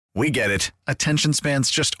We get it. Attention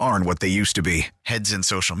spans just aren't what they used to be. Heads in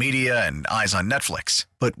social media and eyes on Netflix.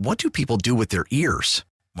 But what do people do with their ears?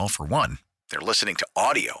 Well, for one, they're listening to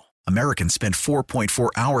audio. Americans spend 4.4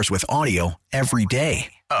 hours with audio every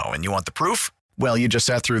day. Oh, and you want the proof? Well, you just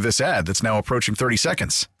sat through this ad that's now approaching 30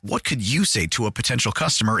 seconds. What could you say to a potential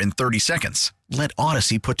customer in 30 seconds? Let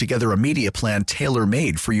Odyssey put together a media plan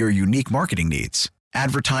tailor-made for your unique marketing needs.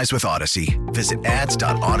 Advertise with Odyssey. Visit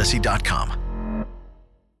ads.odyssey.com.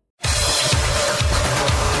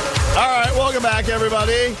 All right, welcome back,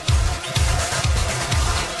 everybody.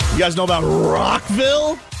 You guys know about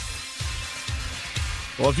Rockville?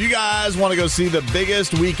 Well, if you guys want to go see the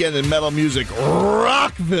biggest weekend in metal music,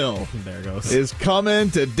 Rockville is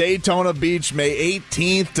coming to Daytona Beach May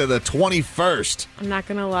 18th to the 21st. I'm not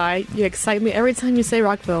going to lie. You excite me every time you say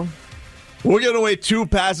Rockville. We're giving away 2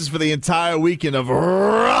 passes for the entire weekend of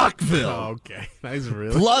Rockville. Oh, okay. Nice,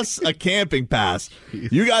 really. Plus a camping pass.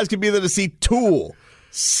 You guys can be there to see Tool,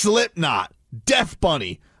 Slipknot, Death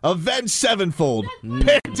Bunny, Avenged Sevenfold,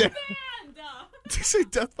 Pantera. Did you say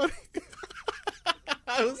Death Bunny?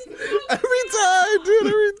 Every time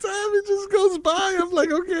it just goes by, I'm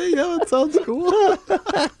like, okay, yeah, that sounds cool.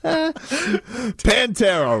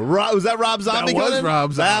 Pantera. Was that Rob Zombie? That was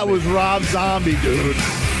Rob Zombie. That was Rob Zombie, dude.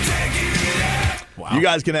 Wow. You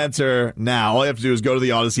guys can enter now. All you have to do is go to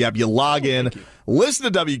the Odyssey app. You log in,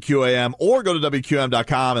 listen to WQAM, or go to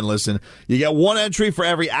WQAM.com and listen. You get 1 entry for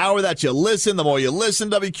every hour that you listen. The more you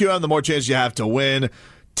listen to WQAM, the more chance you have to win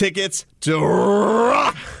tickets to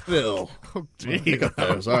Rockville. Oh, gee. Sorry,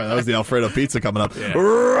 that was the Alfredo pizza coming up. Yeah.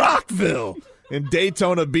 Rockville in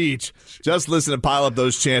Daytona Beach. Just listen and pile up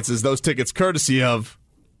those chances. Those tickets courtesy of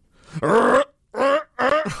Rockville.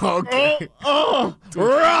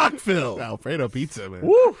 Alfredo pizza, man.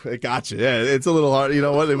 Woo, it got you. Yeah, it's a little hard. You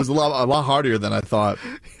know what? It was a lot harder than I thought.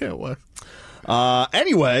 Yeah, it was.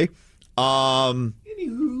 Anyway,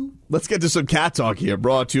 let's get to some cat talk here.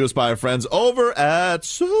 Brought to us by our friends over at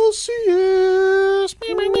Celsius.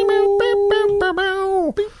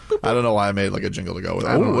 I don't know why I made like a jingle to go with it.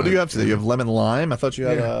 Oh, what do you have today? You have lemon lime? I thought you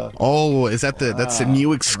had Oh, is that that's a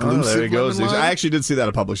new exclusive? there he goes. lemon lime? I actually did see that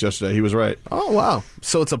at Publix yesterday. He was right. Oh, wow.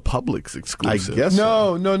 So it's a Publix exclusive. I guess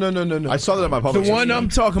No. I saw that at my Publix. The one I'm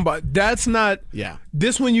talking about, that's not. Yeah.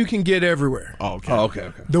 This one you can get everywhere. Oh, okay.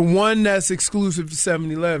 okay. The one that's exclusive to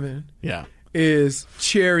 7-Eleven Yeah. is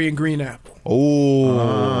cherry and green apple,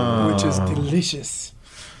 which is delicious.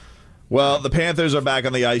 Well, the Panthers are back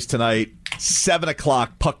on the ice tonight. 7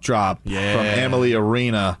 o'clock puck drop from Amalie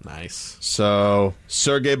Arena. Nice. So,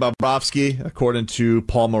 Sergei Bobrovsky, according to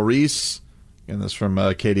Paul Maurice, and this from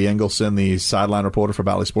Katie Engelson, the sideline reporter for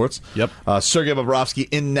Bally Sports. Yep. Sergei Bobrovsky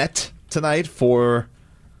in net tonight for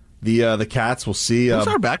the Cats. We'll see. Who's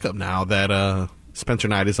our backup now that Spencer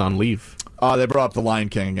Knight is on leave? They brought up the Lion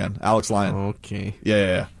King again, Alex Lyon. Okay.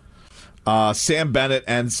 Yeah. Sam Bennett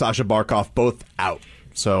and Sasha Barkov both out.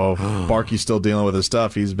 So Barkey's still dealing with his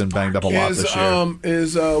stuff. He's been banged up a lot this year.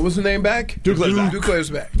 Is what's the name back? Duclair's back. Duclair's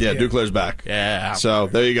back. Yeah, Duclair's back. Yeah. So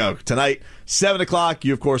there you go. Tonight, 7 o'clock.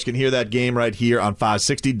 You, of course, can hear that game right here on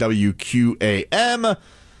 560 WQAM.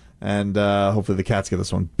 And hopefully the Cats get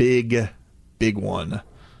this one. Big one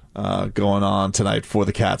going on tonight for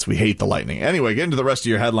the Cats. We hate the Lightning. Anyway, get into the rest of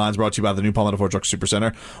your headlines brought to you by the new Palmetto Ford Truck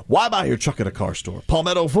Supercenter. Why buy your truck at a car store?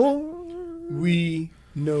 Palmetto Ford. We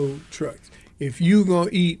know trucks. If you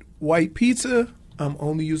gonna eat white pizza, I'm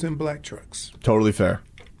only using black trucks. Totally fair.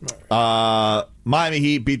 Miami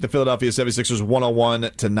Heat beat the Philadelphia 76ers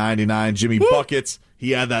 101-99. Jimmy Buckets,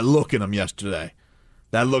 he had that look in him yesterday.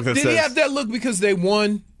 That look that Did says... he have that look because they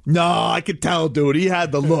won? No, I could tell, dude. He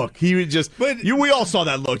had the look. He would just... But- we all saw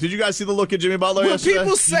that look. Did you guys see the look at Jimmy Butler When yesterday?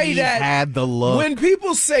 people say that, had the look. When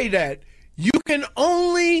people say that, you can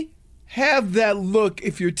only have that look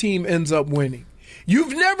if your team ends up winning.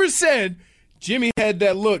 You've never said Jimmy had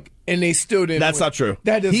that look and they still didn't. That's win. not true.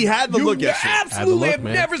 That is, He had the you look yesterday. Absolutely, look, have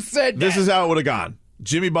man. never said that. This is how it would have gone.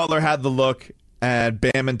 Jimmy Butler had the look, and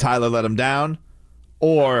Bam and Tyler let him down.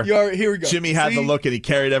 Or Here we go. Jimmy had the look, and he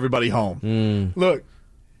carried everybody home. Look,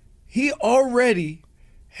 he already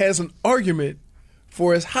has an argument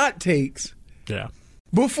for his hot takes Yeah.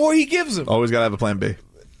 before he gives them. Always got to have a plan B.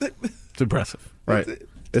 It's impressive. Right.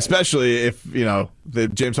 Especially if, the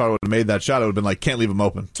James Harden would have made that shot, it would have been like, can't leave him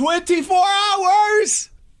open. 24 hours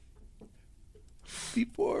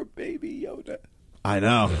before Baby Yoda. I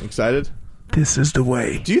know. Excited? This is the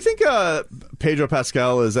way. Do you think Pedro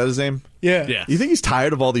Pascal, is that his name? Yeah. Yeah. You think he's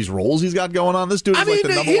tired of all these roles he's got going on? This dude is like the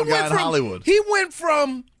number one guy in Hollywood. He went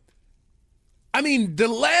from, the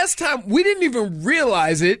last time, we didn't even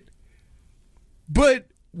realize it, but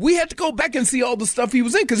we had to go back and see all the stuff he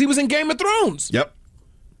was in because he was in Game of Thrones. Yep.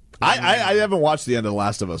 I haven't watched the end of The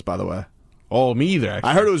Last of Us, by the way. Oh, me either. Actually.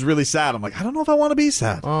 I heard it was really sad. I'm like, I don't know if I want to be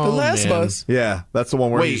sad. Oh, The Last of man. Us. Yeah, that's the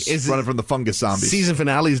one where Wait, he's is running it- from the fungus zombies. Season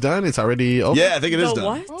finale's done. It's already over. Yeah, I think it is The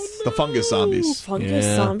done. what? The fungus zombies. Fungus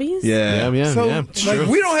Yeah. zombies? Yeah. So, it's like, true.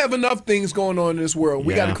 we don't have enough things going on in this world.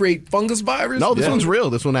 We Yeah. got to create fungus virus. No, this Yeah. one's real.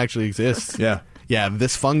 This one actually exists. Yeah. Yeah,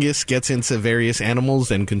 this fungus gets into various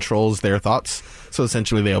animals and controls their thoughts. So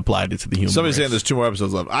essentially, they applied it to the human Somebody's race. saying there's 2 more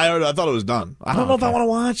episodes left. I thought it was done. I don't know if I want to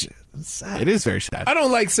watch it. It's sad. It is very sad. I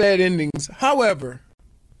don't like sad endings. However,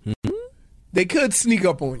 they could sneak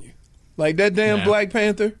up on you. Like that damn Yeah. Black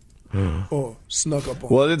Panther. Oh, snuck up on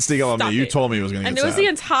Well, it didn't sneak up on Stop me. You it. told me it was going to And get it was sad. the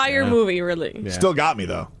entire movie, really. Yeah. Still got me,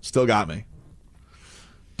 though. Still got me.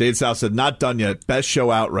 Dade South said, not done yet. Best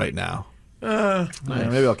show out right now. Yeah,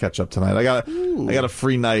 maybe I'll catch up tonight. I got a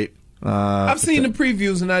free night. I've seen the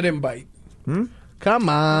previews and I didn't bite. Come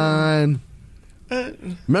on.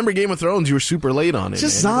 Remember Game of Thrones? You were super late on it. It's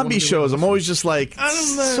just man. zombie shows. I'm always just like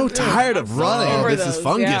don't know. so tired of running. over This those, is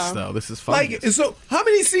fungus, yeah. though. This is fungus. Like, so how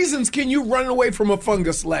many seasons can you run away from a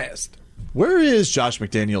fungus last? Where is Josh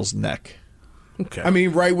McDaniels' neck? okay. I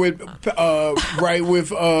mean, right with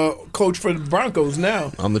coach for the Broncos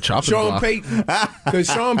now. On the chopping Sean block. Payton. Because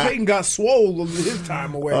Sean Payton got swole his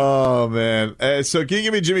time away. Oh man! So can you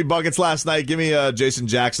give me Jimmy Buckets last night? Give me Jason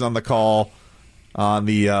Jackson on the call on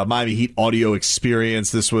the Miami Heat audio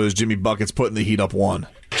experience. This was Jimmy Buckets putting the Heat up 1.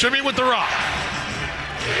 Jimmy with the rock.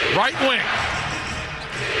 Right wing.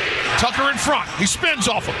 Tucker in front. He spins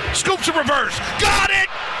off him. Scoops in reverse. Got it!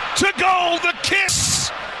 To go. The kiss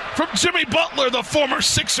from Jimmy Butler, the former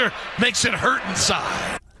Sixer, makes it hurt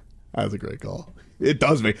inside. That's a great call. It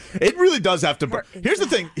does make it really does have to. Here's the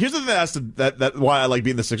thing. Here's the thing that has to that why I like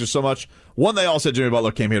being the Sixers so much. One, they all said Jimmy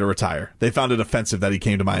Butler came here to retire. They found it offensive that he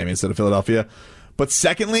came to Miami instead of Philadelphia. But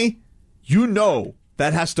secondly, you know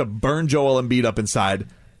that has to burn Joel Embiid up inside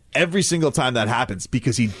every single time that happens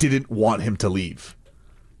because he didn't want him to leave.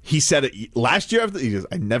 He said it last year. He goes,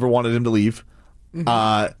 I never wanted him to leave. There's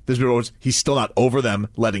been reports he's still not over them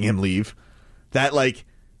letting him leave. That like.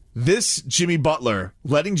 This Jimmy Butler,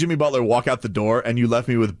 letting Jimmy Butler walk out the door and you left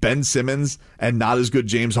me with Ben Simmons and not as good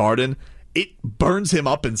James Harden, it burns him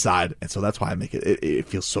up inside. And so that's why I make it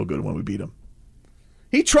feels so good when we beat him.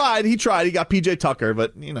 He tried. He got PJ Tucker,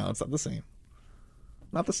 but, you know, it's not the same.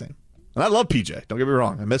 Not the same. And I love PJ. Don't get me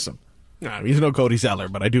wrong. I miss him. Nah, he's no Cody Zeller,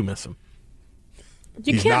 but I do miss him.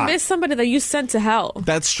 You He's can't not. miss somebody that you sent to hell.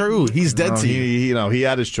 That's true. He's dead to you. He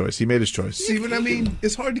had his choice. He made his choice. See what I mean?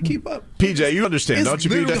 It's hard to keep up. PJ, you understand, It's don't you,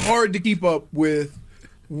 literally PJ? hard to keep up with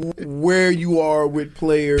where you are with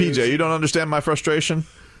players. PJ, you don't understand my frustration?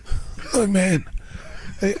 Look, man,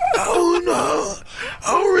 hey, I don't know.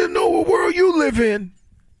 I don't really know what world you live in.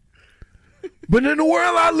 But in the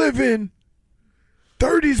world I live in,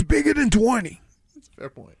 30 is bigger than 20. Fair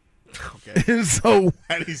point. And so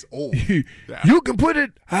And he's old. you can put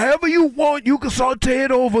it however you want. You can saute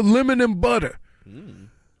it over lemon and butter.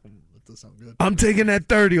 That does sound good. I'm taking that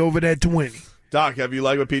 30 over that 20. Doc, have you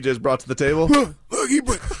liked what PJ's brought to the table? Look, he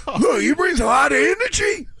brings a lot of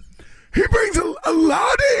energy. He brings a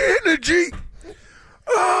lot of energy.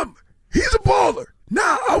 He's a baller.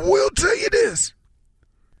 Now, I will tell you this.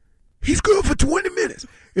 He's good for 20 minutes.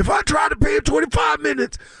 If I try to pay him 25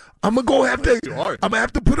 minutes, I'm gonna have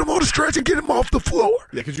to put him on the stretch and get him off the floor.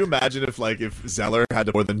 Yeah, could you imagine if Zeller had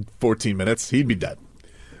to more than 14 minutes? He'd be dead.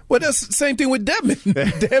 Well, that's the same thing with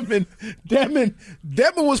Devin.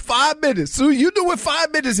 Devin was 5 minutes. So you knew when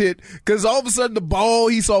 5 minutes hit, because all of a sudden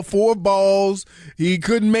he saw 4 balls. He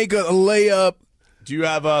couldn't make a layup. Do you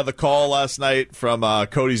have the call last night from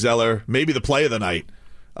Cody Zeller? Maybe the play of the night.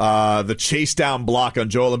 The chase down block on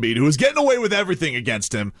Joel Embiid, who was getting away with everything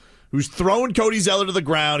against him, who's throwing Cody Zeller to the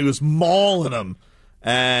ground. He was mauling him.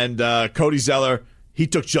 And Cody Zeller, he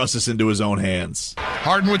took justice into his own hands.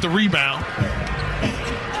 Harden with the rebound.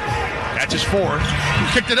 Catches 4.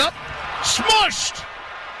 Kicked it up. Smushed!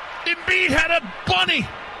 Embiid had a bunny.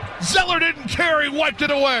 Zeller didn't care. He wiped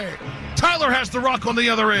it away. Tyler has the rock on the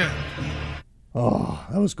other end. Oh,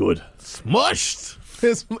 that was good. Smushed.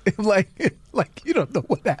 It's like you don't know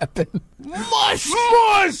what happened.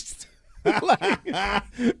 Mushed!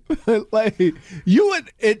 like you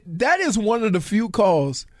would. That is one of the few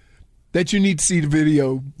calls that you need to see the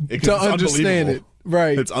video It's to understand it. unbelievable.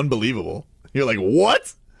 Right. It's unbelievable. You're like,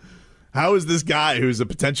 what? How is this guy who's a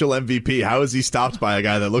potential MVP, how is he stopped by a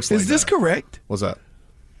guy that looks like Is this that? correct? What's that?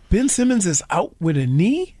 Ben Simmons is out with a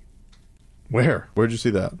knee? Where? Where'd you see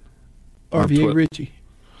that? RVA Richie.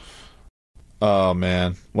 Oh,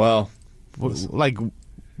 man. Well, Like,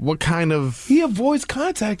 What kind of... He avoids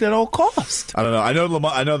contact at all costs. I don't know.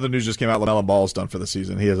 I know the news just came out. LaMelo Ball's done for the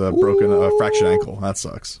season. He has a fractured ankle. That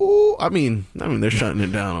sucks. Ooh, I mean, they're shutting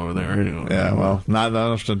it down over there anyway. Yeah, well, not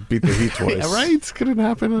enough to beat the Heat twice. Yeah, right? Couldn't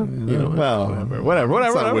happen. Whatever.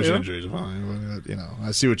 It's not wish injuries. Fine, but, I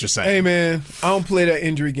see what you're saying. Hey, man, I don't play that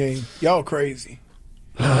injury game. Y'all crazy.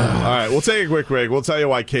 All right, we'll take a quick break. We'll tell you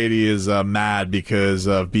why Katie is mad because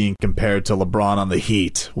of being compared to LeBron on the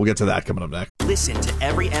Heat. We'll get to that coming up next. Listen to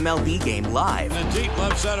every MLB game live. In the deep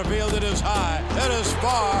left center field, it is high, it is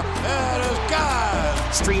far, it is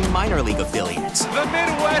gone. Stream minor league affiliates. The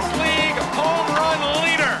Midwest League home run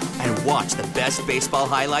leader. And watch the best baseball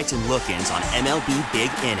highlights and look-ins on MLB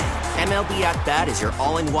Big Inning. MLB At Bat is your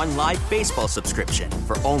all-in-one live baseball subscription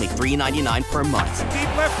for only $3.99 per month.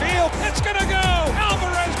 Deep left field, it's gonna go.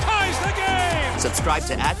 Alvarez ties the game. Subscribe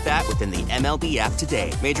to At Bat within the MLB app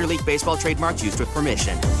today. Major League Baseball trademarks used with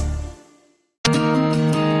permission.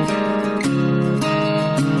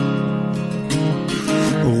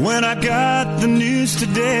 When I got the news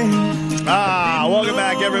today. Welcome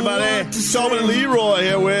back, everybody. Tobin and Leroy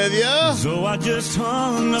here with you. So I just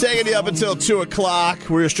hung up. Taking you up until 2 o'clock.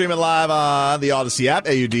 We're streaming live on the Odyssey app,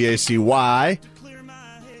 AUDACY.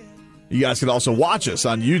 You guys can also watch us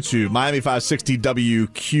on YouTube, Miami 560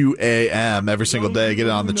 WQAM, every single day. Get it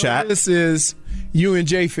on the chat. This is you and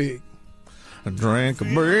J-Fig. Drink a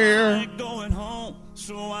beer.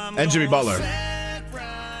 And Jimmy Butler.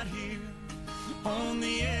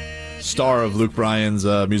 Star of Luke Bryan's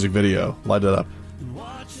music video. Light it up.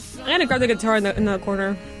 I'm going to grab the guitar in the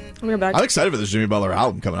corner. I'll be back. I'm excited for this Jimmy Butler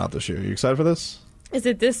album coming out this year. Are you excited for this? Is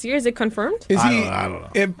it this year? Is it confirmed? I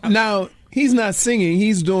don't know. Now, he's not singing.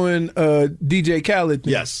 He's doing DJ Khaled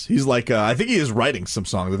thing. Yes. He's like, I think he is writing some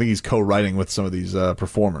songs. I think he's co-writing with some of these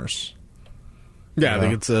performers. Yeah, I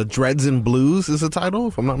think it's Dreads and Blues is the title,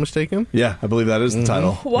 if I'm not mistaken. Yeah, I believe that is the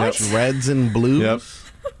title. What? Yep. Dreads and Blues? Yep.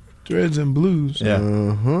 Dreads and Blues.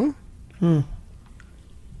 Yeah.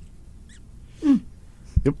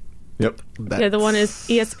 Yep. Yeah, the one is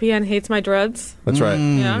ESPN hates my dreads. That's right.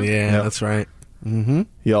 Yeah. Yeah, that's right. Mm-hmm.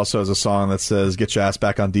 He also has a song that says, "Get your ass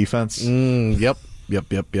back on defense." Yep.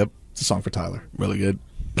 It's a song for Tyler. Really good.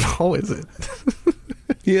 Oh, is it?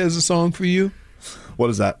 He has a song for you.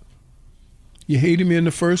 What is that? You hated me in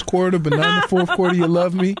the first quarter, but not in the fourth quarter you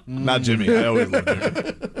love me. Not Jimmy. I always loved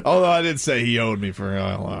Jimmy. Although I did say he owed me for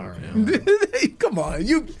Come on.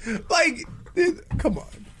 Come on.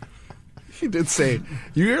 He did say,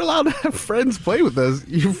 you're allowed to have friends play with us.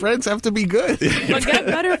 Your friends have to be good. But get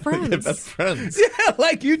better friends. Get best friends. Yeah,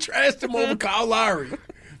 like you trashed him over Kyle Lowry.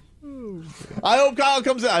 I hope Kyle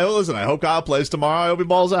comes in. I hope Kyle plays tomorrow. I hope he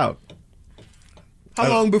balls out. How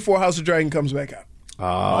long before House of Dragon comes back out?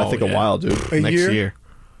 I think a while, dude. A Next year.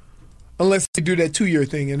 Unless they do that 2-year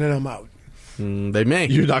thing, and then I'm out. They may.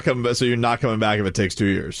 You're not coming back. So you're not coming back if it takes 2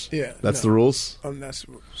 years. Yeah, that's the rules. That's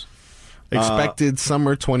the rules. Expected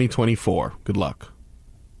summer 2024. Good luck.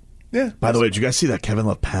 Yeah. By the way, did you guys see that Kevin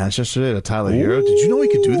Love pass yesterday to Tyler Hero? Did you know he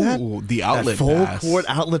could do that? Ooh, the outlet full pass. court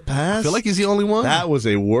outlet pass. I feel like he's the only one. That was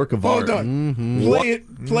a work of art. Hold on.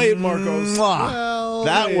 Play it, Marcos.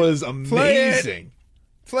 That was amazing.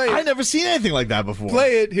 Play it. I never seen anything like that before.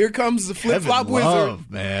 Play it. Here comes the flip-flop Kevin wizard. Love,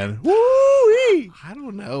 man. Woo-wee. I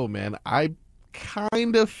don't know, man. I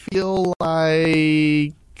kind of feel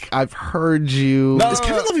like I've heard you. Is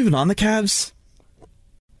Kevin Love even on the Cavs?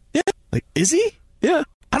 Yeah. Like, is he? Yeah.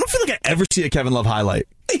 I don't feel like I ever see a Kevin Love highlight.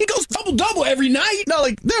 He goes double-double every night. No,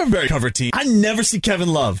 like, they're a very covered team. I never see Kevin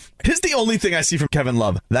Love. Here's the only thing I see from Kevin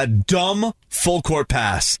Love. That dumb full-court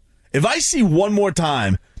pass. If I see one more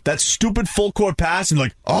time that stupid full-court pass and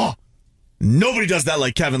like, oh, nobody does that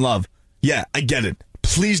like Kevin Love. Yeah, I get it.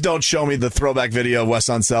 Please don't show me the throwback video of Wes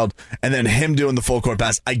Unseld and then him doing the full-court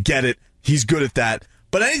pass. I get it. He's good at that.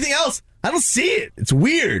 But anything else, I don't see it. It's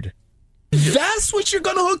weird. That's what you're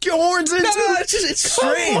going to hook your horns into? No, it's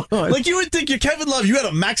strange. Like, you would think you're Kevin Love, you had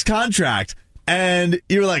a max contract, and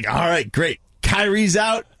you were like, all right, great. Kyrie's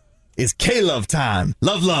out. It's K-Love time.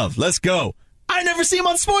 Love, let's go. I never see him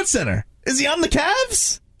on SportsCenter. Is he on the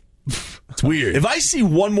Cavs? It's weird. If I see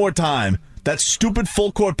one more time that stupid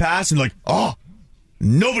full court pass and like, oh,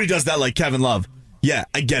 nobody does that like Kevin Love. Yeah,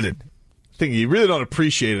 I get it. You really don't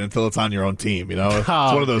appreciate it until it's on your own team, you know? It's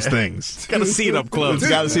one of those things. Got to see it up close. You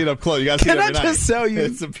got to see it up close. You got to see it every night. Can I just tell you?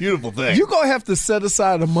 It's a beautiful thing. You're going to have to set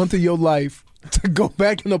aside a month of your life to go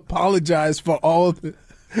back and apologize for all the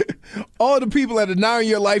people that are now in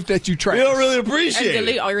your life that you trash. You don't really appreciate And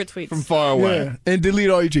delete all your tweets. from far away. Yeah, and delete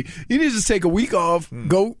all your tweets. You need to just take a week off,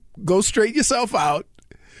 go straighten yourself out.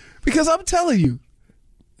 Because I'm telling you,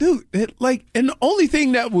 dude, and the only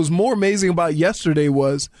thing that was more amazing about yesterday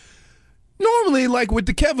was Normally, like with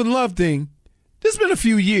the Kevin Love thing, there's been a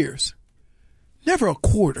few years. Never a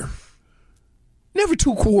quarter. Never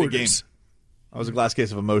 2 quarters. That was a glass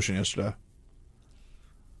case of emotion yesterday.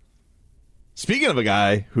 Speaking of a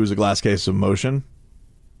guy who's a glass case of emotion,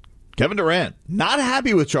 Kevin Durant, not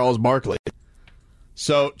happy with Charles Barkley.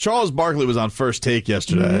 So Charles Barkley was on First Take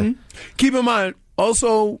yesterday. Mm-hmm. Keep in mind,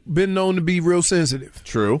 also been known to be real sensitive.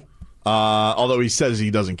 True. Although he says he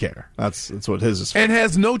doesn't care. That's what his is for. And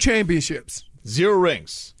has no championships. 0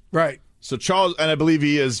 rings. Right. So Charles, and I believe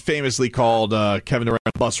he is famously called Kevin Durant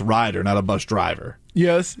a bus rider, not a bus driver.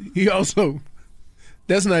 Yes. He also,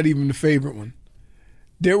 that's not even the favorite one.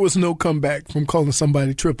 There was no comeback from calling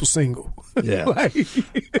somebody triple single. Yeah.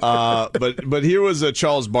 But here was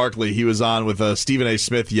Charles Barkley. He was on with Stephen A.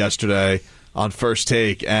 Smith yesterday on First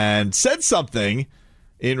Take and said something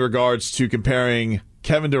in regards to comparing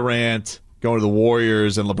Kevin Durant going to the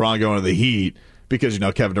Warriors and LeBron going to the Heat, because,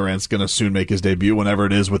 Kevin Durant's going to soon make his debut whenever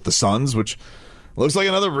it is with the Suns, which looks like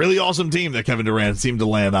another really awesome team that Kevin Durant seemed to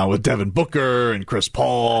land on with Devin Booker and Chris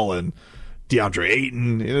Paul and DeAndre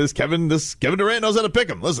Ayton. This Kevin Durant knows how to pick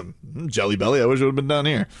him. Listen, Jelly Belly, I wish it would have been down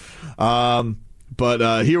here.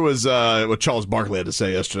 But here was what Charles Barkley had to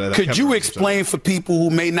say yesterday. Could you explain for people who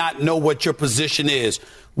may not know what your position is?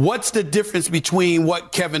 What's the difference between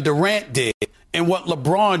what Kevin Durant did and what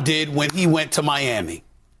LeBron did when he went to Miami,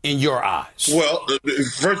 in your eyes? Well,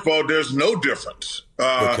 first of all, there's no difference.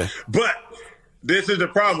 Okay. But this is the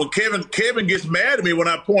problem. Kevin gets mad at me when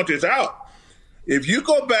I point this out. If you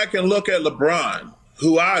go back and look at LeBron,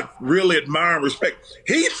 who I really admire and respect,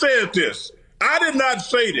 he said this. I did not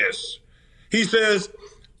say this. He says,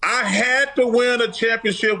 I had to win a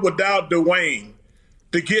championship without Dwayne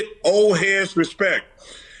to get old heads respect.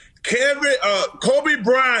 Kobe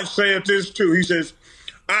Bryant said this too. He says,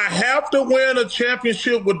 I have to win a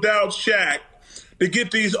championship without Shaq to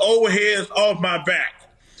get these old heads off my back.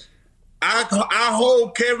 I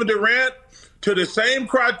hold Kevin Durant to the same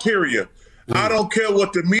criteria. I don't care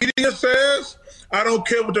what the media says. I don't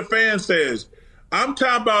care what the fan says. I'm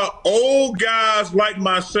talking about old guys like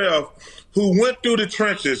myself who went through the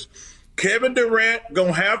trenches. Kevin Durant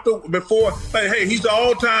gonna have to, he's an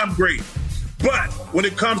all-time great. But when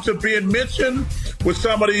it comes to being mentioned with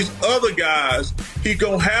some of these other guys, he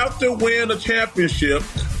gonna have to win a championship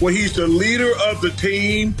where he's the leader of the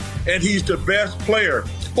team and he's the best player.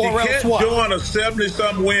 He can't join a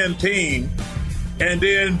 70-something win team and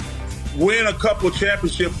then win a couple of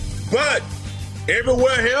championships. But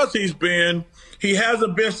everywhere else he's been, he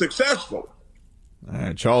hasn't been successful. All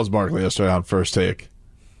right, Charles Barkley yesterday on First Take.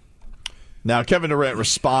 Now, Kevin Durant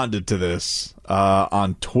responded to this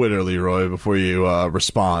on Twitter, Leroy, before you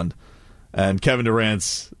respond. And Kevin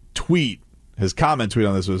Durant's tweet, his comment tweet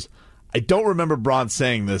on this was, I don't remember Bron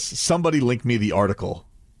saying this. Somebody link me the article.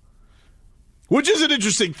 Which is an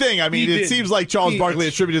interesting thing. I mean, it seems like Charles Barkley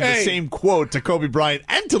attributed the same quote to Kobe Bryant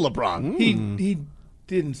and to LeBron. He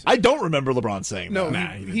didn't. I don't remember LeBron saying that. No,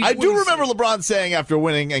 I do remember LeBron saying after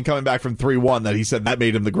winning and coming back from 3-1 that he said that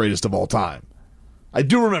made him the greatest of all time. I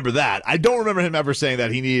do remember that. I don't remember him ever saying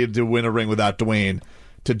that he needed to win a ring without Dwayne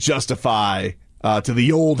to justify to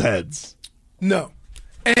the old heads. No.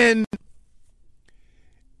 And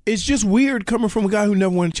it's just weird coming from a guy who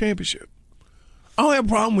never won a championship. I don't have a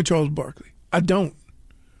problem with Charles Barkley. I don't.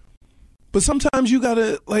 But sometimes you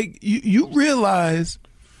gotta, you realize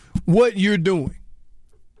what you're doing.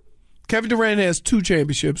 Kevin Durant has 2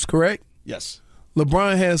 championships, correct? Yes.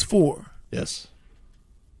 LeBron has 4. Yes.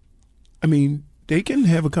 I mean, they can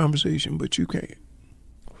have a conversation, but you can't.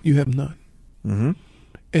 You have none. Mm-hmm.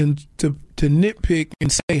 And to nitpick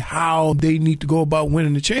and say how they need to go about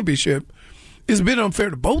winning the championship is a bit unfair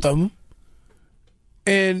to both of them.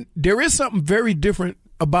 And there is something very different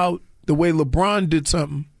about the way LeBron did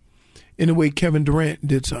something and the way Kevin Durant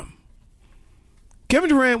did something. Kevin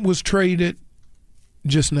Durant was traded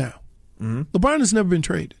just now. Mm-hmm. LeBron has never been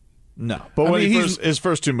traded. No. But his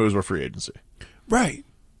first 2 moves were free agency. Right.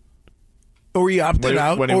 Or he opted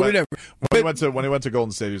out or whatever. When he went to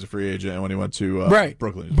Golden State, he was a free agent, and when he went to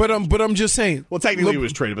Brooklyn. But I'm just saying. Well, technically he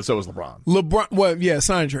was traded, but so was LeBron.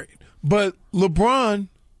 Sign trade. But LeBron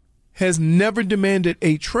has never demanded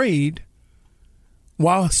a trade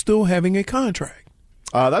while still having a contract.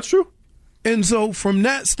 That's true. And so from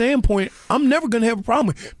that standpoint, I'm never going to have a problem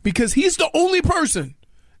with it because he's the only person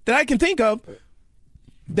that I can think of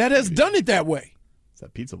that has done it that way. Is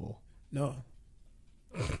that Pizza Bowl? No.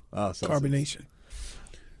 Carbonation.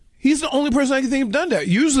 He's the only person I can think of done that.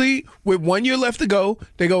 Usually with 1 year left to go,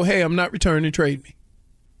 they go, hey, I'm not returning, trade me.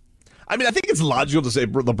 I mean, I think it's logical to say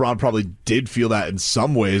LeBron probably did feel that in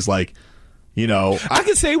some ways. Like, You know, I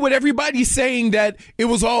can say what everybody's saying, that it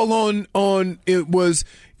was all on. It was,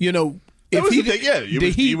 you know. It was he, the thing, yeah. It the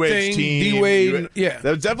was Heat D-Wade's thing, team. D-Wade, yeah.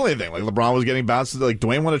 That was definitely a thing. Like, LeBron was getting bounced. Like,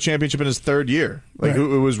 Dwayne won a championship in his third year. Like, Right.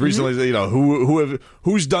 it was recently, you know,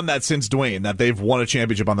 who's done that since Dwayne, that they've won a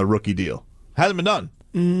championship on the rookie deal? Hasn't been done.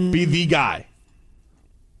 Be the guy.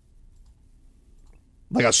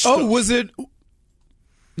 Like a star. Oh, was it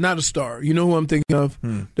not a star? You know who I'm thinking of?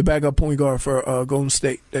 The backup point guard for Golden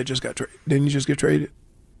State that just got traded. Didn't he just get traded?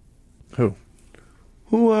 Who?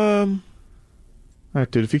 Who, All right,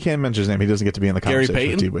 dude, if you can't mention his name, he doesn't get to be in the Gary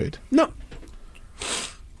conversation with Payton? D-Wade. No.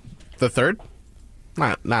 The third?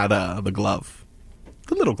 Not the glove.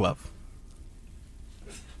 The little glove.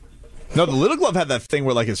 No, the little glove had that thing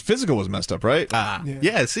where, like, his physical was messed up, right?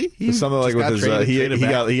 Yeah, see? It's something like with his,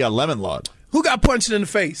 he got lemon lawed. Who got punched in the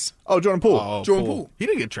face? Oh, Jordan Poole. Oh, Jordan Poole. He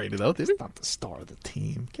didn't get traded, though, did he? Not the star of the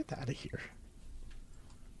team. Get out of here.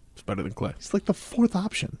 It's better than Clay. He's like the fourth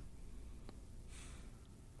option.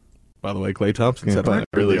 By the way, Klay Thompson Yeah, said that.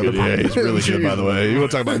 really good. Yeah, he's really good, by the way. You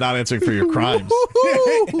want to talk about not answering for your crimes.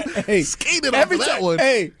 Hey, Skated every off of that time, one.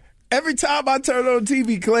 Hey, every time I turn on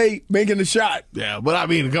TV, Clay making a shot. Yeah, but I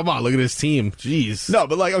mean, come on, look at his team. Jeez. No,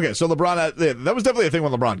 but like, okay, so LeBron, that was definitely a thing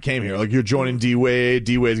when LeBron came here. Like, you're joining D-Wade.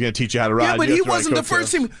 D-Wade's going to teach you how to ride. Yeah, but You he have to write wasn't the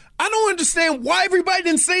first coattails. team. I don't understand why everybody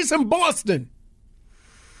didn't say it's in Boston.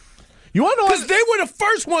 You want to know Because they were the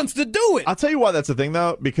first ones to do it. I'll tell you why that's the thing,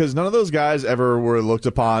 though, because none of those guys ever were looked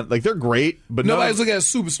upon. Like, they're great, but Nobody's looking at a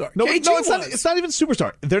superstar. No, KG no, was. it's not even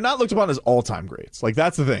superstar. They're not looked upon as all-time greats. Like,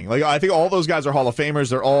 that's the thing. Like, I think all those guys are Hall of Famers.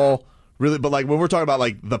 They're all really, but like when we're talking about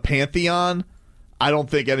like the pantheon, I don't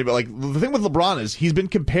think anybody. Like, the thing with LeBron is he's been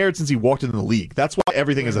compared since he walked into the league. That's why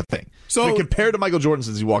everything is a thing. So- he's been compared to Michael Jordan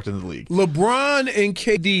since he walked into the league. LeBron and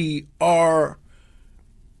KD are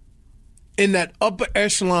in that upper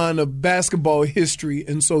echelon of basketball history,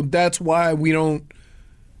 and so that's why we don't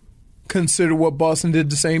consider what Boston did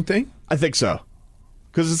the same thing. I think so,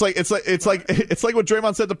 because it's like what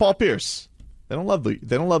Draymond said to Paul Pierce. They don't love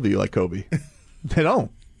you like Kobe. They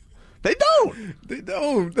don't. They don't. They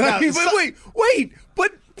don't. Now, But wait.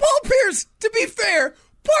 But Paul Pierce, to be fair,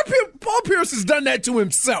 Paul Pierce has done that to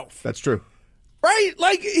himself. That's true. Right?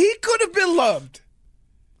 Like, he could have been loved.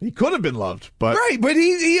 He could have been loved, but Right, but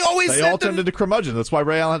he always they said all turned into curmudgeons. That's why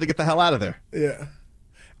Ray Allen had to get the hell out of there. Yeah.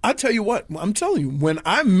 I'll tell you what, I'm telling you, when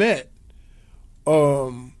I met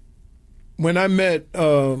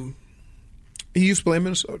he used to play in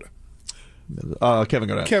Minnesota. Kevin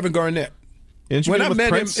Garnett. Kevin Garnett. Didn't you When meet I him with met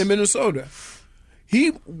Prince? him in Minnesota,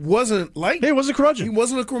 he wasn't like he wasn't a curmudgeon. He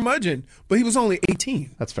wasn't a curmudgeon, but he was only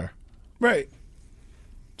 18. That's fair. Right.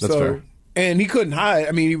 That's fair. And he couldn't hide.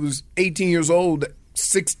 I mean, he was 18 years old,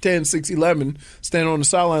 6'10", 6'11", standing on the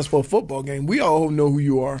sidelines for a football game. We all know who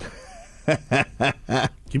you are. But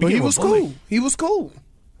he was cool. He was cool.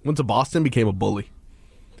 Went to Boston, became a bully.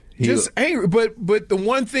 Just angry. But the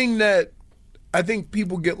one thing that I think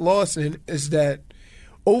people get lost in is that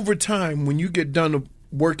over time, when you get done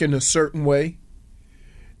working a certain way,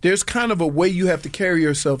 there's kind of a way you have to carry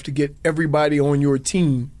yourself to get everybody on your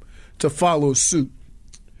team to follow suit.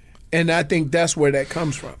 And I think that's where that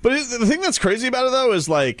comes from. But the thing that's crazy about it, though, is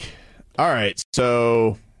like, all right,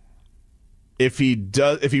 so if he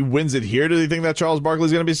wins it here, do you think that Charles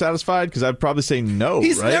Barkley's going to be satisfied? Because I'd probably say no.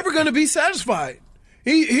 He's right? never going to be satisfied.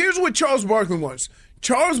 Here's what Charles Barkley wants.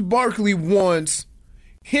 Charles Barkley wants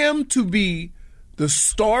him to be the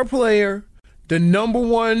star player, the number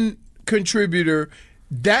one contributor,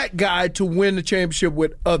 that guy to win the championship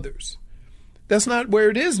with others. That's not where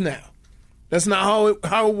it is now. That's not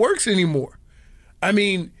how it works anymore. I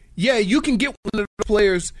mean, yeah, you can get one of the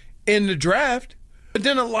players in the draft, but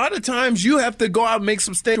then a lot of times you have to go out and make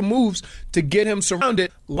substantial moves to get him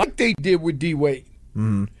surrounded like they did with D-Wade.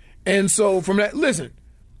 Mm-hmm. And so from that, listen,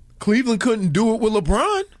 Cleveland couldn't do it with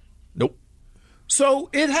LeBron. Nope. So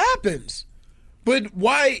it happens. But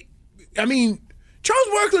why? I mean, Charles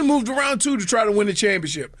Barkley moved around too to try to win the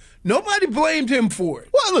championship. Nobody blamed him for it.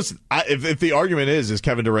 Well, listen, if the argument is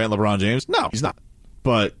Kevin Durant, LeBron James? No, he's not.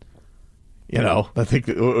 But, you know, I think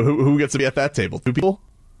who gets to be at that table? Two people?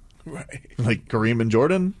 Right. Like Kareem and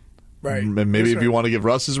Jordan? Right. And maybe That's if right. you want to give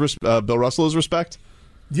Bill Russell his respect?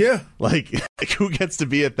 Yeah. Like who gets to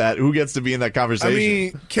be at that? Who gets to be in that conversation? I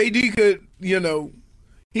mean, KD could,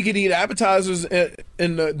 he could eat appetizers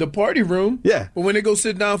in the party room. Yeah. But when they go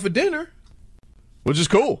sit down for dinner. Which is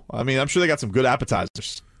cool. I mean, I'm sure they got some good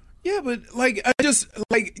appetizers. Yeah, but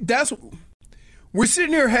we're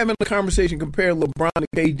sitting here having a conversation comparing LeBron to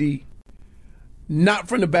KD, not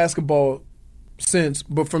from the basketball sense,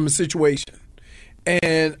 but from the situation.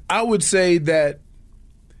 And I would say that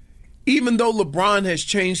even though LeBron has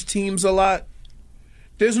changed teams a lot,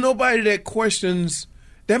 there's nobody that questions.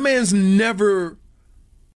 That man's never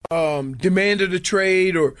demanded a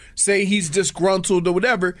trade or say he's disgruntled or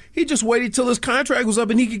whatever. He just waited till his contract was up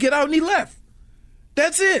and he could get out, and he left.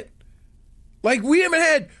 That's it. Like, we haven't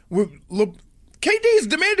had KD's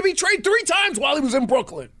demanded to be traded 3 times while he was in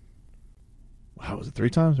Brooklyn. How was it, 3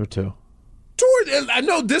 times or 2? 2. I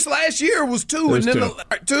know this last year was 2. There's and then 2.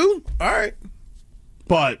 2? All right.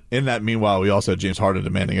 But in that meanwhile, we also had James Harden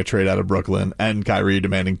demanding a trade out of Brooklyn and Kyrie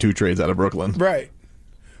demanding 2 trades out of Brooklyn. Right.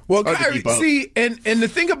 Well, Hard to Kyrie, keep up. see, and the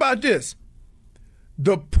thing about this,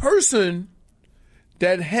 the person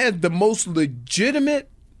that had the most legitimate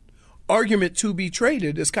argument to be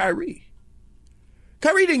traded is Kyrie.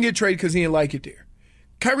 Kyrie didn't get traded because he didn't like it there.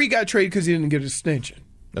 Kyrie got traded because he didn't get an extension.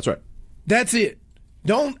 That's right. That's it.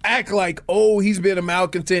 Don't act like, oh, he's been a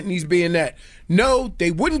malcontent and he's being that. No, they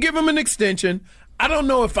wouldn't give him an extension. I don't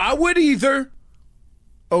know if I would either.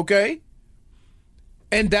 Okay?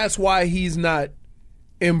 And that's why he's not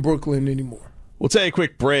in Brooklyn anymore. We'll take a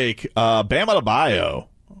quick break. Bam Adebayo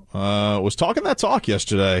was talking that talk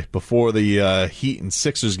yesterday before the Heat and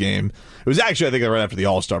Sixers game. It was actually, I think, right after the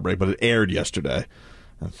All-Star break, but it aired yesterday.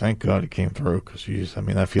 And thank God it came through because,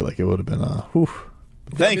 I feel like it would have been,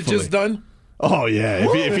 thankfully. It just done? Oh, yeah.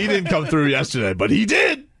 If he didn't come through yesterday, but he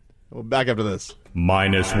did. We'll back after this.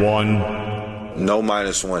 -1. No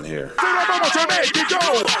 -1 here. All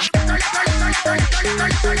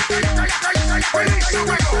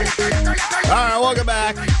right, welcome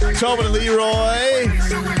back. Tobin and Leroy.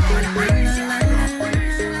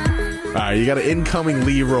 All right, you got an incoming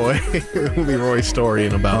Leroy story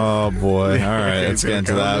in about. Oh, boy. All right, let's get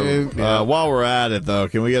into that. Yeah. While we're at it, though,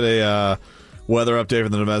 can we get a weather update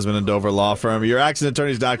from the Demesman and Dover Law Firm?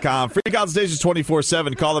 YourAccidentAttorneys.com. Free consultations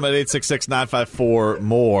 24/7. Call them at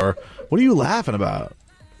 866-954-MORE. What are you laughing about?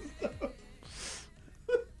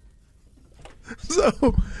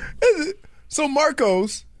 So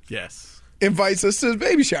Marcos invites us to his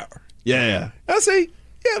baby shower. Yeah. I say,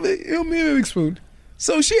 yeah, me and Big Spoon.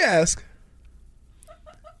 So she asked,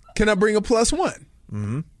 can I bring a +1?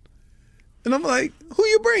 Mm-hmm. And I'm like, who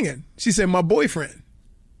you bringing? She said, my boyfriend.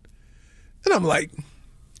 And I'm like,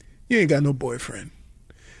 you ain't got no boyfriend.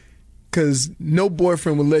 Because no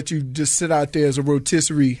boyfriend will let you just sit out there as a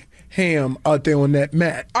rotisserie ham out there on that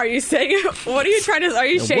mat. Are you saying, what are you trying to, are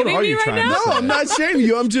you shaming me right now? No, I'm not shaming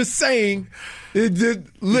you. I'm just saying,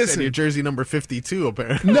 listen. Your jersey number 52,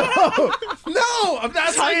 apparently. No, I'm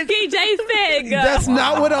not saying. DJ Fig. That's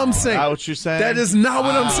not what I'm saying. Is that what you're saying? That is not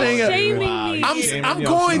what I'm saying. Shaming me. I'm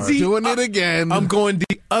going doing it again. I'm going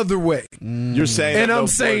the other way. You're saying, and that I'm no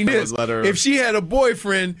saying boyfriend this: would let her- if she had a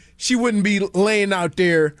boyfriend, she wouldn't be laying out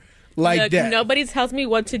there like Look, that. nobody tells me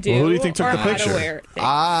what to do. Well, who do you think took or the how to picture? wear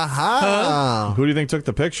things. Who do you think took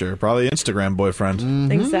the picture? Probably Instagram boyfriend.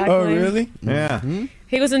 Exactly. Oh, really? Yeah.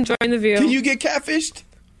 He was enjoying the view. Can you get catfished?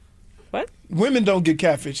 What? Women don't get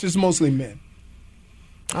catfished. It's mostly men.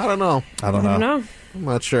 I don't know. I don't know. I'm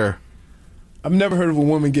not sure. I've never heard of a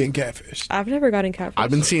woman getting catfished. I've never gotten catfished.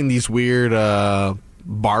 I've been seeing these weird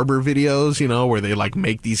barber videos, where they like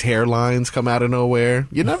make these hairlines come out of nowhere.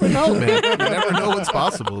 You never know, man. You never know what's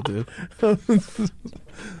possible, dude.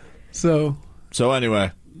 So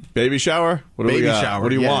anyway, baby shower? What do we Baby got? shower, What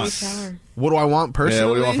do you yes. want? What do I want personally? Yeah,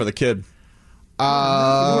 what do you want for the kid?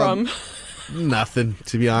 Rum. Nothing,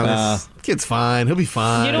 to be honest. Kid's fine. He'll be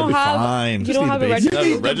fine. You don't be have. fine. You don't have a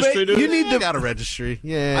registry. registry, dude? You need to got a registry.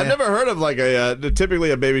 Yeah. I've never heard of like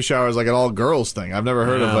typically a baby shower is like an all girls thing. I've never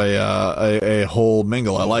heard of a whole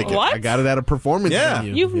mingle. I like What? it. I got it at a performance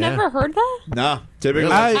venue. You've never heard that? No,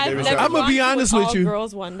 typically. I've baby never shower. I'm gonna gone be to an honest with you.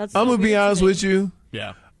 all-girls one. That's I'm so gonna be weird to honest me. with you.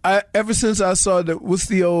 Yeah. Ever since I saw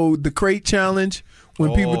the crate challenge,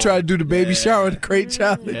 when people try to do the baby shower, the crate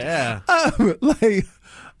challenge. Yeah.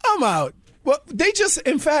 I'm out. Well, they just,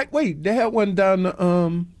 in fact, they had one down.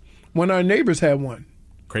 One of our neighbors had one.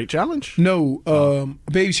 Crate challenge? No, a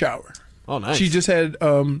baby shower. Oh, nice. She just had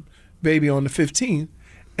baby on the 15th,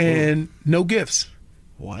 and no gifts.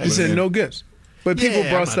 What? She said no gifts, but people I'm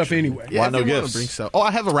brought not stuff sure. anyway. Yeah, Why if no they wanna gifts? Bring stuff. Oh, I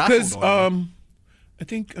have a raffle Because going. I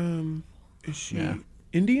think is she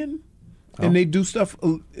Indian? And they do stuff.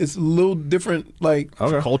 It's a little different, like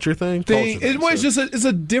culture thing. It was just it's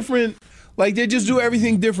a different. Like they just do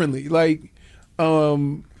everything differently. Like,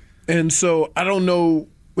 and so I don't know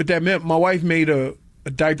what that meant. My wife made a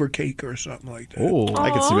diaper cake or something like that. Oh, I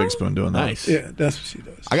could see Big Spoon doing that. Nice. Yeah, that's what she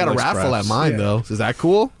does. I got a Nice raffle crafts. at mine, though. Is that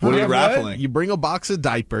cool? What are you raffling? You bring a box of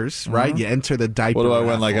diapers, right? You enter the diaper. What do I win?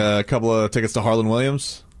 raffle. Like a couple of tickets to Harlan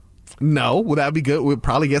Williams? No, well, that'd be good. We'll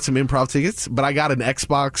probably get some improv tickets, but I got an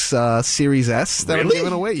Xbox Series S that I'm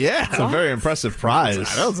giving away. Yeah. It's a very impressive prize.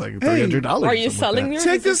 I know, it's like $300. Are you selling yours?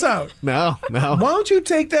 Check this out. No. Why don't you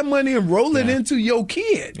take that money and roll it into your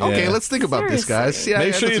kid? Yeah. Okay, let's think about this, guys. Yeah,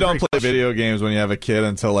 Make sure that's you a don't great play question. video games when you have a kid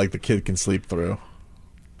until like the kid can sleep through.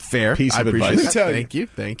 Fair. Piece of I appreciate advice. that. Thank you.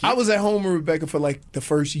 Thank you. I was at home with Rebecca for like the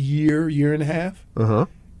first year and a half. Uh-huh.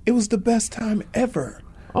 It was the best time ever.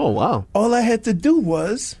 Oh, wow. All I had to do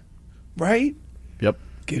was, right, Yep.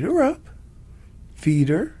 get her up, feed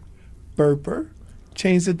her, burp her,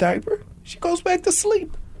 change the diaper. She goes back to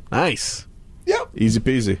sleep. Nice. Yep. Easy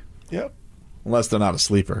peasy. Yep. Unless they're not a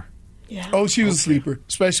sleeper. Yeah. Oh, she was a sleeper,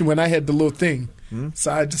 especially when I had the little thing,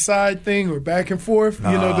 side to side thing or back and forth.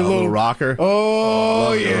 You know, the little rocker. Oh,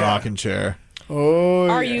 Love yeah. the rocking chair. Oh,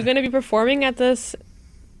 Are yeah. you going to be performing at this?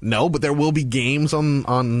 No, but there will be games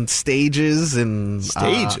on stages and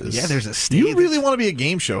Stages? yeah, there's a stage. You really want to be a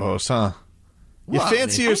game show host, huh? You Well,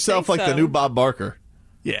 fancy I yourself think like the so. new Bob Barker.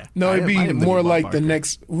 Yeah. No, it'd I be am the more new Bob like Barker. the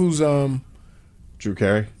next who's Drew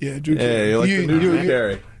Carey? yeah, Drew Yeah, Carey. you like the new Drew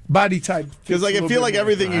Carey. Body type. Because like I feel like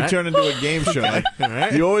everything you turn into a game show. Like,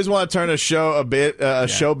 you always want to turn a show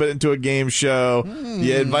show bit into a game show.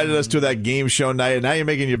 You invited us to that game show night, and now you're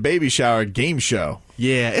making your baby shower a game show.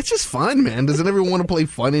 Yeah, it's just fun, man. Doesn't everyone want to play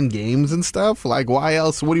fun in games and stuff? Like, why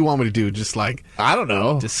else? What do you want me to do? Just like, I don't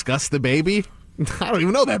know. discuss the baby? I don't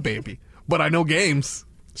even know that baby, but I know games.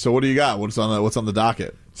 So what do you got? What's on the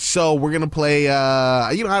docket? So we're gonna play.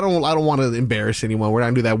 I don't want to embarrass anyone. We're not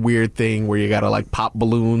gonna do that weird thing where you gotta like pop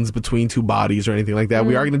balloons between two bodies or anything like that.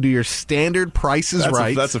 We are gonna do your standard Price is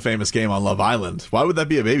Right. That's a famous game on Love Island. Why would that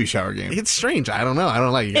be a baby shower game? It's strange. I don't know. I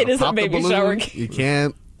don't like it. You It gotta is a pop the baby balloon. shower game. You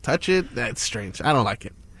can't touch it. That's strange. I don't like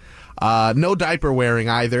it. No diaper wearing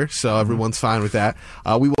either, so everyone's fine with that.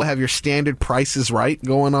 We will have your standard Price is Right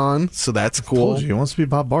going on, so that's cool. Told you, he wants to be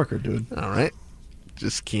Bob Barker, dude. All right.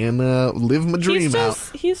 Just can't live my dream out.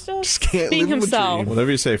 He's just can't being live my himself. dream. Whatever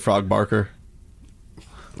you say, Frog Barker.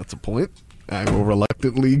 That's a point. I will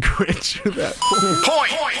reluctantly grant you that point.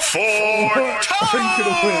 Point for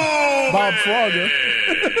Bob Frogger.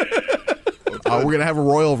 We're going to have a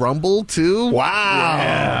Royal Rumble, too. Wow.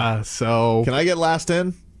 Yeah, so... Can I get last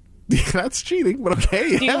in? That's cheating, but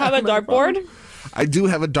okay. Do you have a dartboard? I do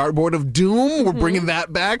have a dartboard of doom. We're bringing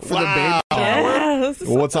that back for the baby. Yes.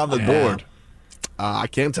 Well, what's on the board? I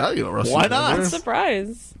can't tell you. Russell. Why not? I'm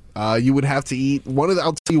surprised. You would have to eat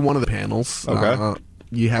I'll tell you one of the panels. Okay.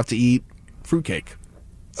 You have to eat fruitcake.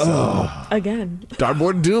 Again.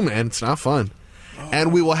 Dartboard of doom, man. It's not fun.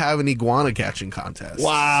 And we will have an iguana catching contest.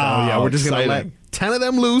 Wow. So, yeah, we're just going to let Exciting. 10 of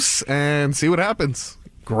them loose and see what happens.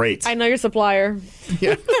 Great. I know your supplier.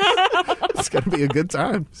 Yeah. It's going to be a good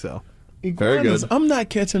time. So, Very good. I'm not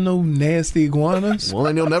catching no nasty iguanas. well,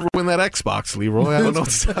 then you'll never win that Xbox, Leroy. I don't know what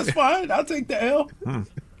to say. That's fine. I'll take the L.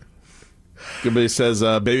 Somebody says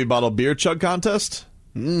baby bottle beer chug contest.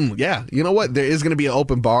 Yeah. You know what? There is going to be an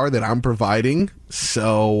open bar that I'm providing.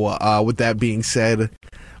 So, with that being said,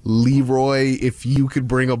 Leroy, if you could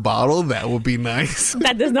bring a bottle, that would be nice.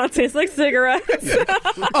 That does not taste like cigarettes.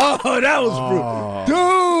 Oh, that was brutal.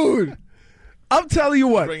 Dude, I'm telling you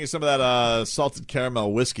what. Bring you some of that salted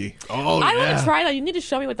caramel whiskey. Oh, I want to try that. You need to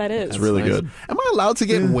show me what that is. It's really good. Am I allowed to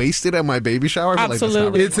get wasted at my baby shower? I feel like that's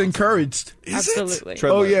Absolutely. not It's encouraged. Absolutely.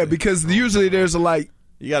 Tread Oh, lightly. yeah, because usually there's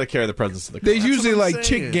You got to carry the presence of the there's crowd. usually what I'm like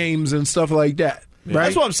saying. chick games and stuff like that. Right?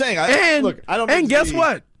 That's what I'm saying. And look, I don't. mean and to guess be-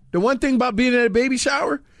 what? The one thing about being at a baby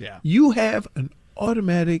shower, you have an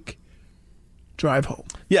automatic drive home.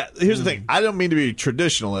 Yeah, here's the thing. I don't mean to be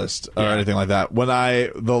traditionalist or anything like that. When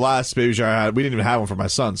the last baby shower I had, we didn't even have one for my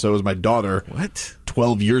son, so it was my daughter. What?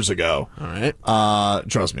 12 years ago. All right.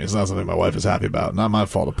 Trust me, it's not something my wife is happy about. Not my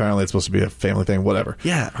fault. Apparently, it's supposed to be a family thing. Whatever.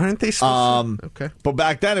 Yeah, aren't they supposed to? Okay. But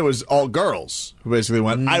back then, it was all girls who basically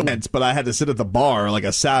went. I went, but I had to sit at the bar like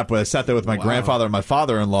a sap. I sat there with my grandfather and my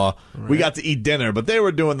father-in-law. We got to eat dinner, but they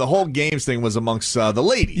were doing the whole games thing was amongst the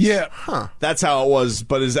ladies. Yeah. That's how it was.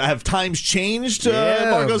 But have times changed,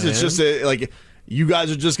 Yeah, Marcos? It's man. just like you guys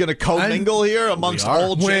are just going to commingle here amongst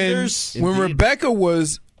all genders. When Rebecca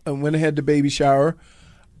was when I had the baby shower,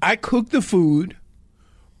 I cooked the food,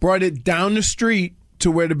 brought it down the street to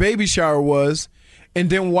where the baby shower was, and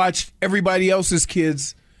then watched everybody else's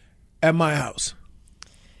kids at my house.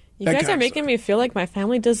 You That guys kind are of making me feel like my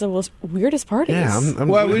family does the weirdest parties. Yeah, I'm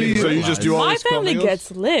Well, really So you just do all My this family commingles?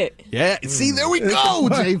 gets lit. Yeah, see, there we go,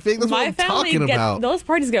 J-Fig. That's what My I'm family talking gets about. those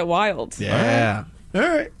parties get wild. Yeah. All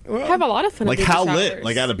right. I Well, have a lot of fun. Like at baby how showers. lit?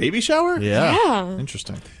 Like at a baby shower? Yeah. Yeah.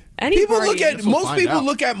 Interesting. Any people party. look at we'll most find people out.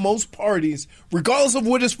 look at most parties, regardless of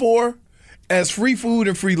what it's for, as free food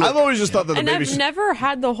and free liquor. I've always just thought that the And baby I've never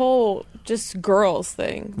had the whole just girls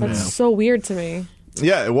thing. That's so weird to me.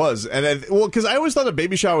 Yeah, it was. And because I always thought a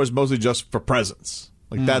baby shower was mostly just for presents.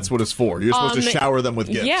 Like, that's what it's for. You're supposed to shower them with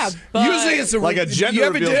gifts. Yeah, but usually it's like a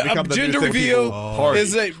gender reveal. A gender reveal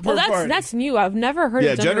is a well, that's new. I've never heard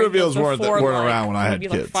of gender reveals weren't before, around when I had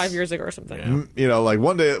maybe kids. like 5 years ago or something. You know, like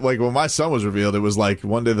one day, like when my son was revealed, it was like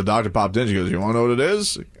one day the doctor popped in. She goes, "You want to know what it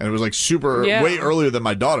is?" And it was like super way earlier than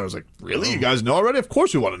my daughter. I was like, "Really? You guys know already? Of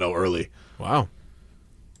course we want to know early." Wow.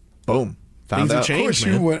 Boom. Found Things have out. changed,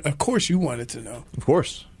 man. Of course you wanted to know. Of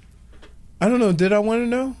course. I don't know. Did I want to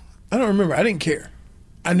know? I don't remember. I didn't care.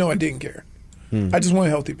 I know I didn't care. I just want a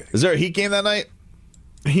healthy baby. Is there a Heat game that night?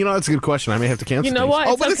 You know, that's a good question. I may have to cancel. You know what?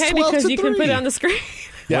 It's okay because you can put it on the screen.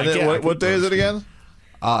 What day is it again?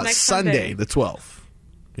 Next Sunday, the 12th.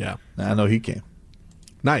 Yeah. I know Heat game.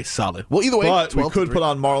 Nice, solid. Well, either way, but we 12 could to put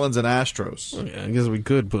on Marlins and Astros. Yeah, I guess we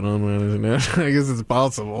could put on Marlins and Astros. I guess it's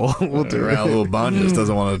possible. We'll do it. Raul Banjas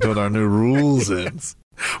doesn't want to put our new rules in.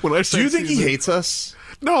 When I do you think he hates us?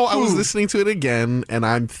 No, I was listening to it again, and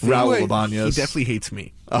I'm thinking Raul Banjas. He definitely hates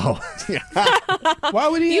me. Oh, why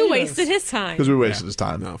would he? You wasted his time. Because we wasted his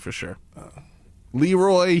time. No, for sure.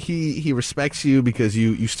 Leroy, he respects you because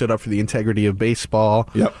you stood up for the integrity of baseball.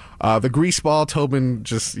 Yep. The grease ball, Tobin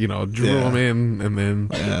just drew him in, and then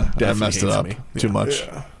I messed it up too much.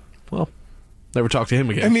 Yeah. Well, never talk to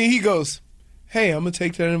him again. I mean, he goes, "Hey, I'm gonna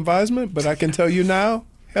take that advisement, but I can tell you now,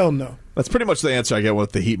 hell no." That's pretty much the answer I get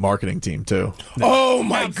with the Heat marketing team too. Oh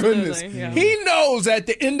my goodness, yeah. he knows at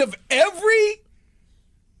the end of every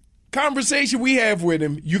conversation we have with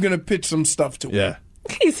him, you're gonna pitch some stuff to him. Yeah.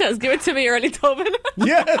 He says, "Give it to me early, Tobin."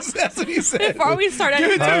 Yes, that's what he said. Before we start Give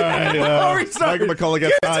it to anything. me. Before we start. Michael McCullough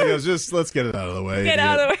gets on. He goes, just let's get it out of the way. Get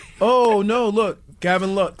out of the way. Oh no! Look,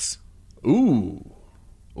 Gavin Lux Ooh.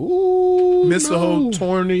 missed the whole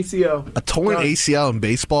torn ACL. A torn ACL in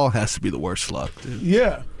baseball has to be the worst luck, dude.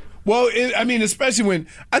 Yeah. Well, I mean, especially when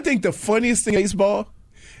I think the funniest thing in baseball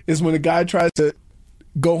is when a guy tries to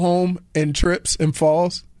go home and trips and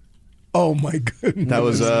falls. Oh my goodness! That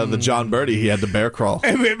was the John Birdie. He had the bear crawl.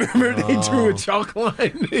 And remember, they drew a chalk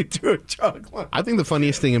line. I think the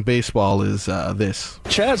funniest thing in baseball is this.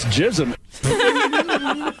 Chaz Chisholm.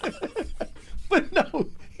 But no,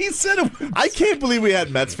 he said it was. I can't believe we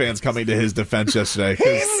had Mets fans coming to his defense yesterday. He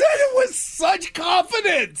said it with such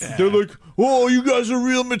confidence. They're like, "Oh, you guys are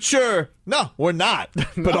real mature." No, we're not.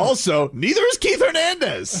 But also, neither is Keith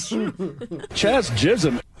Hernandez. Chaz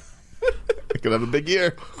Chisholm. He could have a big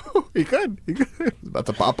year. He could. He's about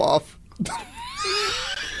to pop off.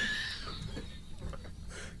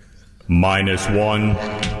 -1.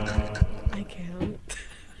 I can't.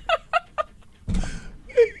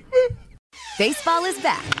 Baseball is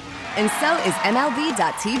back, and so is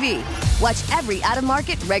MLB.tv. Watch every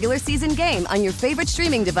out-of-market regular season game on your favorite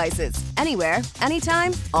streaming devices, anywhere,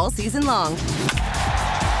 anytime, all season long.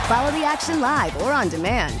 Follow the action live or on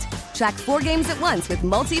demand. Track 4 games at once with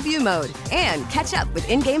multi-view mode and catch up with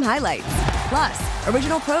in-game highlights. Plus,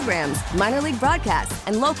 original programs, minor league broadcasts,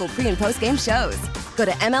 and local pre- and post-game shows. Go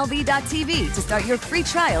to MLB.tv to start your free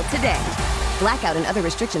trial today. Blackout and other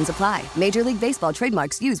restrictions apply. Major League Baseball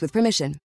trademarks used with permission.